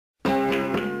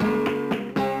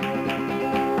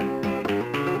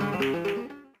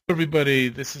Everybody,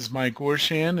 this is Mike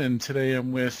Orshan, and today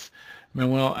I'm with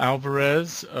Manuel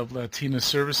Alvarez of Latina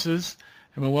Services.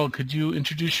 And Manuel, could you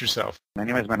introduce yourself? My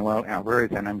name is Manuel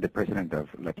Alvarez, and I'm the president of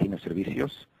Latino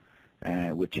Servicios,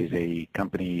 which is a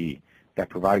company that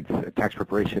provides tax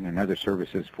preparation and other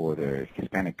services for the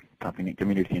Hispanic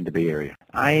community in the Bay Area.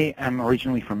 I am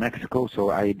originally from Mexico, so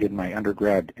I did my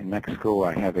undergrad in Mexico.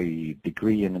 I have a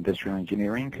degree in industrial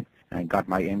engineering. I got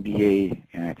my MBA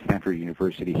at Stanford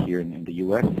University here in the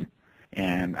U.S.,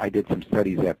 and I did some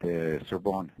studies at the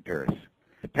Sorbonne, Paris.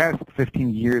 The past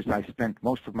 15 years, I spent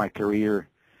most of my career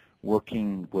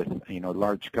working with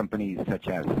large companies such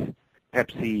as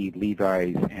Pepsi,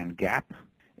 Levi's, and Gap.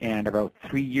 And about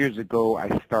 3 years ago, I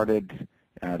started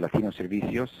Latino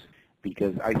Servicios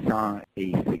because I saw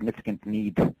a significant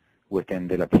need within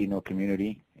the Latino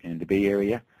community in the Bay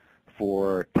Area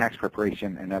for tax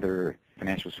preparation and other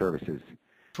financial services.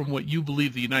 From what you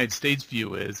believe the United States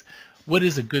view is, what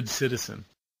is a good citizen?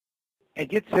 A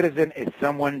good citizen is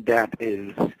someone that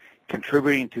is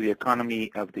contributing to the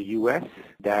economy of the U.S.,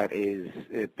 that is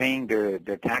paying their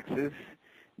taxes,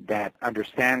 that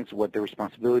understands what their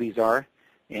responsibilities are,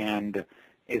 and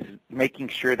is making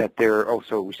sure that they're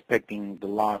also respecting the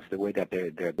laws the way that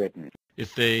they're written.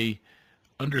 If they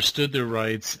understood their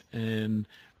rights and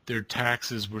their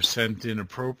taxes were sent in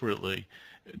appropriately,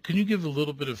 can you give a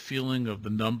little bit of feeling of the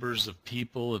numbers of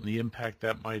people and the impact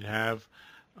that might have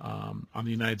on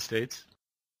the United States?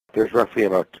 There's roughly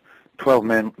about 12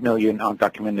 million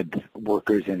undocumented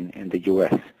workers in the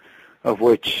U.S., of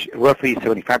which roughly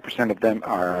 75% of them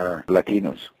are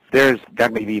Latinos.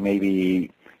 That may be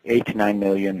maybe 8 to 9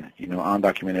 million,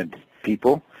 undocumented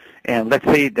people. And let's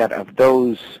say that of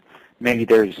those, maybe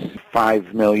there's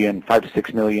 5 to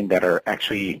 6 million that are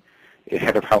actually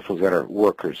head of households that are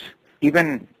workers.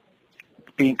 Even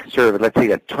being conservative, let's say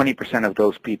that 20% of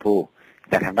those people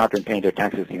that have not been paying their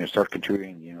taxes, start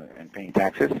contributing, and paying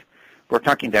taxes. We're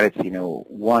talking that it's,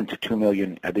 1 to 2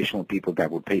 million additional people that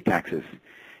would pay taxes.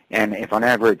 And if on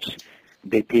average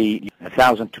they pay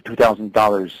 $1,000 to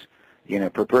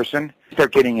 $2,000, per person,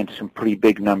 start getting into some pretty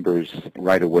big numbers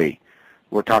right away.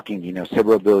 We're talking,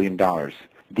 several $billion.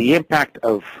 The impact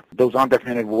of those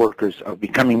undocumented workers of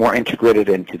becoming more integrated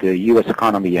into the U.S.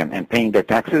 economy and paying their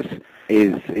taxes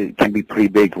can be pretty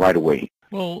big right away.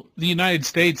 Well, the United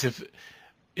States,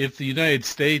 if the United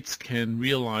States can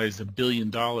realize $1 billion,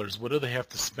 what do they have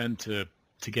to spend to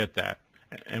get that?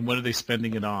 And what are they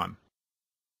spending it on?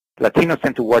 Latinos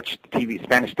tend to watch TV,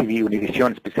 Spanish TV,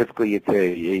 Univision specifically. It's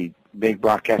a big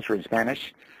broadcaster in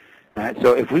Spanish.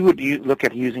 So if we would look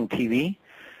at using TV,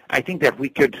 I think that we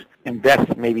could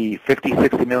invest maybe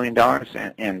 $50-60 million.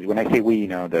 And when I say we,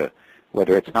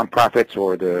 whether it's nonprofits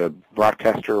or the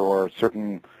broadcaster or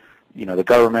certain, the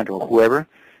government or whoever.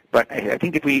 But I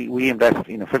think if we invest,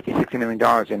 $50-60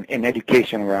 million in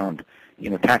education around,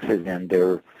 taxes and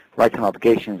their rights and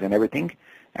obligations and everything,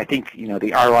 I think,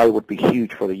 the ROI would be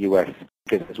huge for the U.S.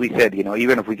 Because as we said,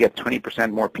 even if we get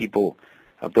 20% more people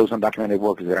of those undocumented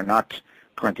workers that are not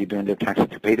currently doing their taxes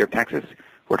to pay their taxes,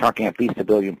 we're talking at least $1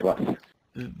 billion plus.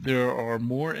 There are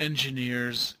more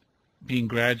engineers being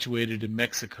graduated in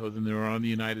Mexico than there are in the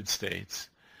United States.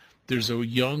 There's a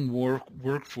young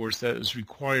workforce that is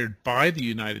required by the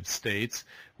United States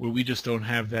where we just don't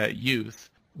have that youth.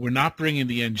 We're not bringing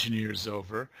the engineers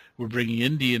over. We're bringing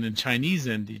Indian and Chinese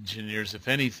engineers, if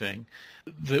anything.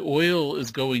 The oil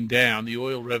is going down. The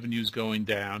oil revenue is going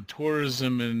down.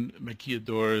 Tourism in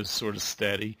Maquiladora is sort of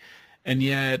steady. And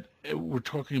yet we're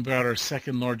talking about our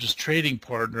second largest trading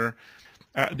partner.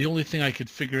 The only thing I could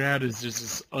figure out is there's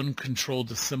this uncontrolled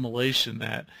assimilation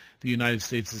that the United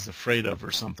States is afraid of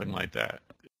or something like that.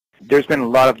 There's been a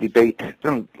lot of debate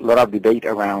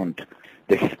around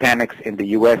the Hispanics in the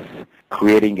U.S.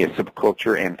 creating a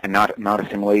subculture and not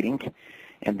assimilating.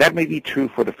 And that may be true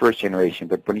for the first generation,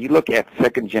 but when you look at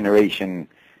second generation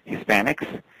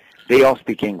Hispanics, they all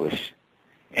speak English.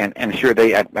 And sure,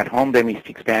 they at home they may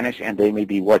speak Spanish and they may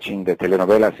be watching the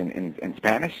telenovelas in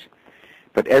Spanish,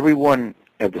 but everyone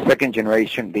of the second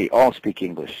generation, they all speak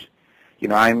English.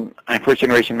 I'm first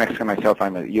generation Mexican myself.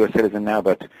 I'm a U.S. citizen now,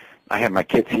 but I have my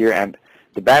kids here, and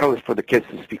the battle is for the kids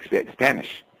to speak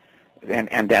Spanish,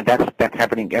 and that's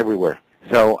happening everywhere.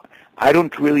 So I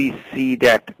don't really see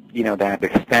that that the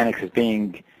Hispanics as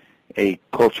being a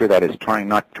culture that is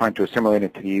not trying to assimilate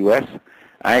into the U.S.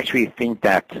 I actually think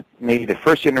that maybe the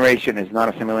first generation is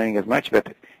not assimilating as much,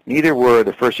 but neither were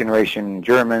the first generation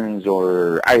Germans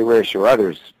or Irish or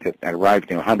others that arrived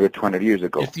 100, 200 years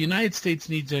ago. If the United States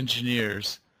needs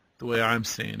engineers, the way I'm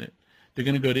saying it, they're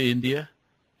going to go to India,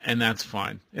 and that's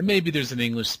fine. And maybe there's an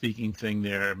English-speaking thing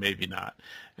there, maybe not.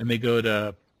 And they go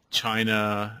to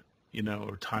China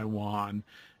or Taiwan,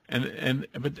 and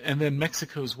then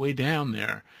Mexico's way down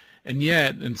there. And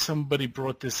yet, and somebody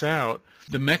brought this out,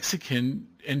 the Mexican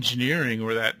engineering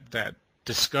or that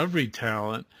discovery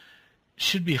talent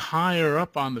should be higher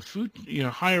up on the food,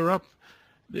 higher up.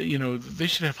 They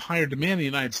should have higher demand in the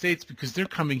United States because they're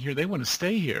coming here. They want to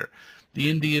stay here. The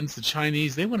Indians, the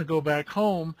Chinese, they want to go back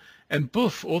home, and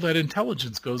boof, all that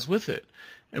intelligence goes with it.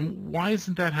 And why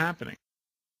isn't that happening?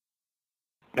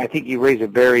 I think you raise a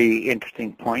very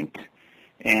interesting point,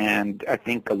 and I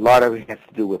think a lot of it has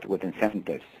to do with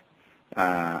incentives.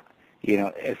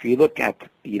 If you look at,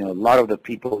 a lot of the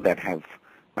people that have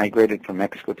migrated from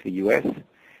Mexico to the U.S.,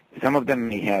 some of them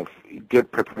may have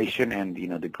good preparation and,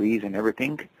 degrees and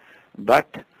everything,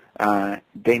 but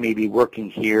they may be working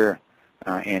here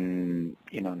in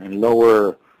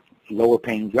lower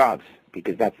paying jobs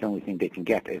because that's the only thing they can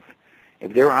get.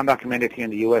 If they're undocumented here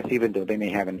in the U.S., even though they may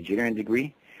have an engineering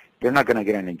degree, they're not going to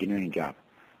get an engineering job.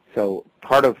 So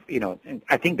part of,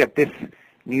 I think that this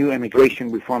new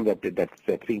immigration reform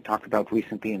that's being talked about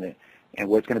recently and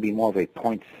what's going to be more of a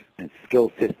points and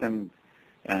skill system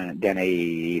than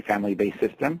a family-based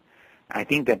system, I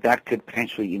think that could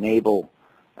potentially enable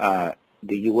the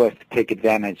U.S. to take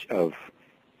advantage of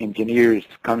engineers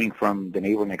coming from the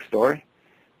neighbor next door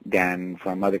than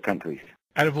from other countries.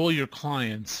 Out of all your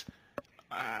clients,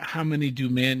 how many do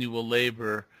manual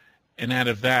labor, and out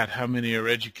of that, how many are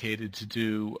educated to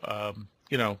do,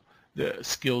 the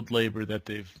skilled labor that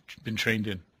they've been trained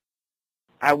in?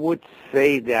 I would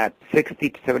say that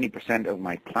 60 to 70% of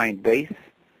my client base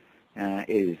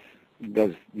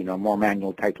does more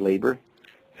manual type labor.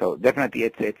 So definitely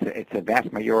it's a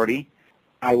vast majority.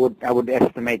 I would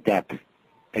estimate that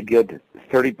a good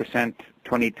 30%,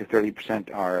 20 to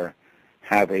 30%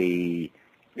 have a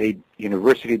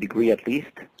university degree at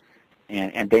least,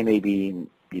 and they may be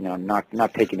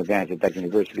not taking advantage of that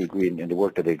university degree in the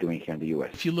work that they're doing here in the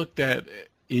U.S. If you looked at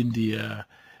India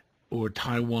or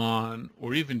Taiwan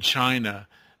or even China,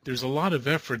 there's a lot of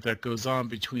effort that goes on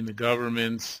between the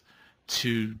governments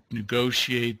to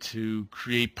negotiate, to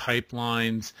create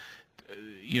pipelines,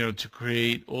 to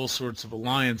create all sorts of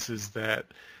alliances that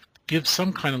give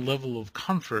some kind of level of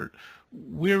comfort.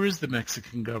 Where is the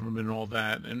Mexican government and all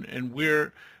that, and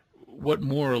what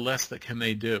more or less that can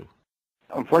they do?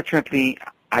 Unfortunately,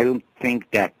 I don't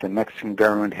think that the Mexican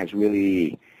government has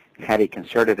really had a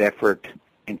concerted effort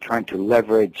in trying to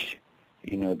leverage,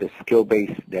 the skill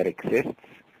base that exists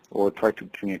or try to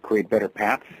create better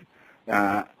paths.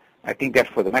 I think that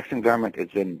for the Mexican government,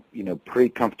 it's been, pretty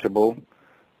comfortable.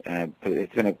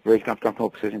 It's been a very comfortable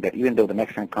position that even though the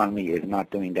Mexican economy is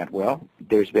not doing that well,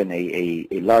 there's been a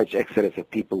large exodus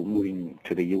of people moving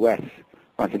to the U.S.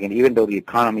 Once again, even though the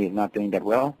economy is not doing that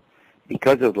well,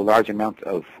 because of the large amount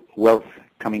of wealth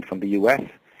coming from the U.S.,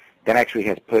 that actually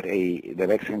has put the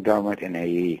Mexican government in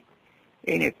a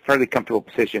fairly comfortable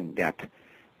position that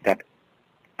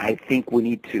I think we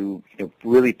need to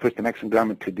really push the Mexican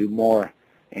government to do more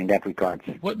in that regard.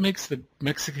 What makes the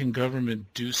Mexican government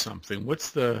do something?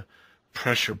 What's the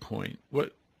pressure point?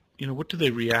 What do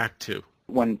they react to?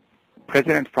 When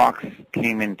President Fox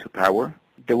came into power,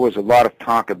 there was a lot of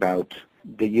talk about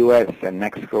the U.S. and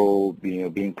Mexico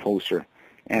being closer.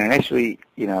 And initially,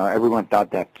 everyone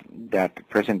thought that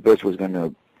President Bush was going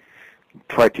to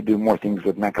try to do more things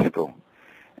with Mexico.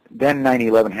 Then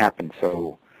 9/11 happened,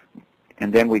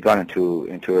 and then we got into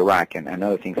Iraq and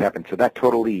other things happened. So that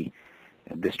totally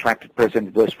distracted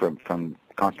President Bush from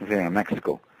concentrating on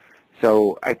Mexico.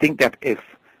 So I think that if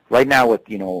right now with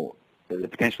the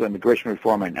potential immigration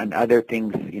reform and other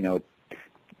things,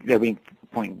 they're being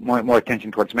point more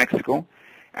attention towards Mexico,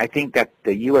 I think that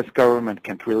the U.S. government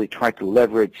can really try to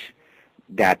leverage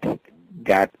that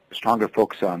stronger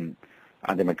focus on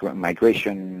the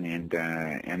migration and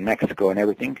Mexico and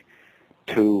everything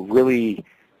to really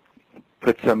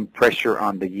put some pressure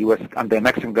on the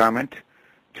Mexican government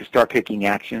to start taking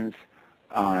actions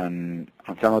on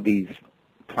some of these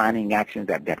planning actions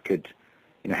that could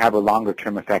have a longer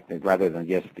term effect rather than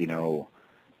just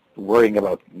worrying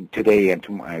about today and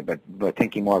tomorrow, but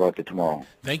thinking more about the tomorrow.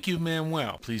 Thank you,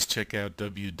 Manuel. Please check out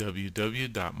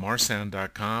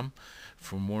www.marsound.com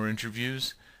for more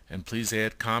interviews, and please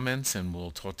add comments, and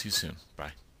we'll talk to you soon.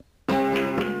 Bye.